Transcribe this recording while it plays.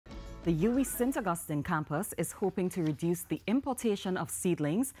The U.W.I St. Augustine Campus is hoping to reduce the importation of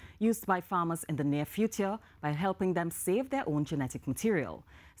seedlings used by farmers in the near future by helping them save their own genetic material.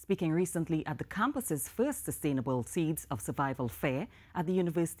 Speaking recently at the campus's first Sustainable Seeds of Survival Fair at the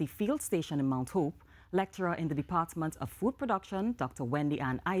University Field Station in Mount Hope, lecturer in the Department of Food Production, Dr. Wendy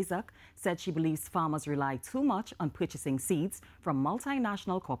Ann Isaac, said she believes farmers rely too much on purchasing seeds from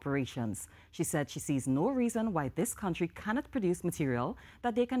multinational corporations. She said she sees no reason why this country cannot produce material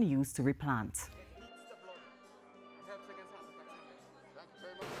that they can use to replant.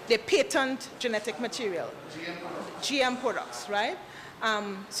 They patent genetic material, GM products, right?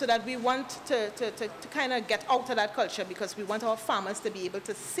 So that we want to kind of get out of that culture, because we want our farmers to be able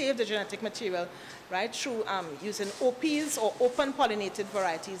to save the genetic material, right, through using OPs or open pollinated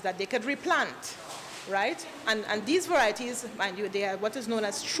varieties that they could replant, right? And these varieties, mind you, they are what is known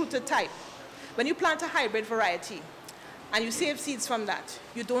as true to type. When you plant a hybrid variety and you save seeds from that,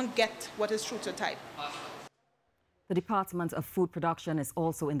 you don't get what is true to type. The Department of Food Production is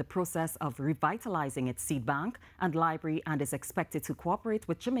also in the process of revitalizing its seed bank and library and is expected to cooperate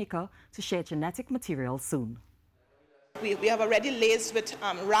with Jamaica to share genetic material soon. We have already liaised with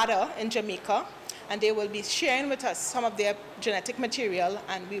RADA in Jamaica, and they will be sharing with us some of their genetic material,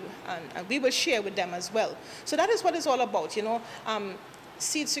 and we will share with them as well. So that is what it's all about, you know.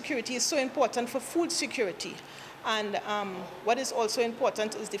 Seed security is so important for food security. And what is also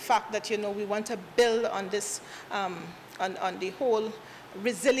important is the fact that, you know, we want to build on this, on the whole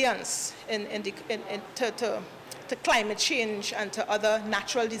resilience to climate change and to other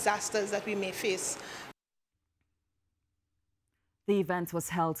natural disasters that we may face. The event was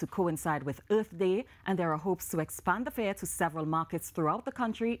held to coincide with Earth Day, and there are hopes to expand the fair to several markets throughout the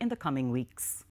country in the coming weeks.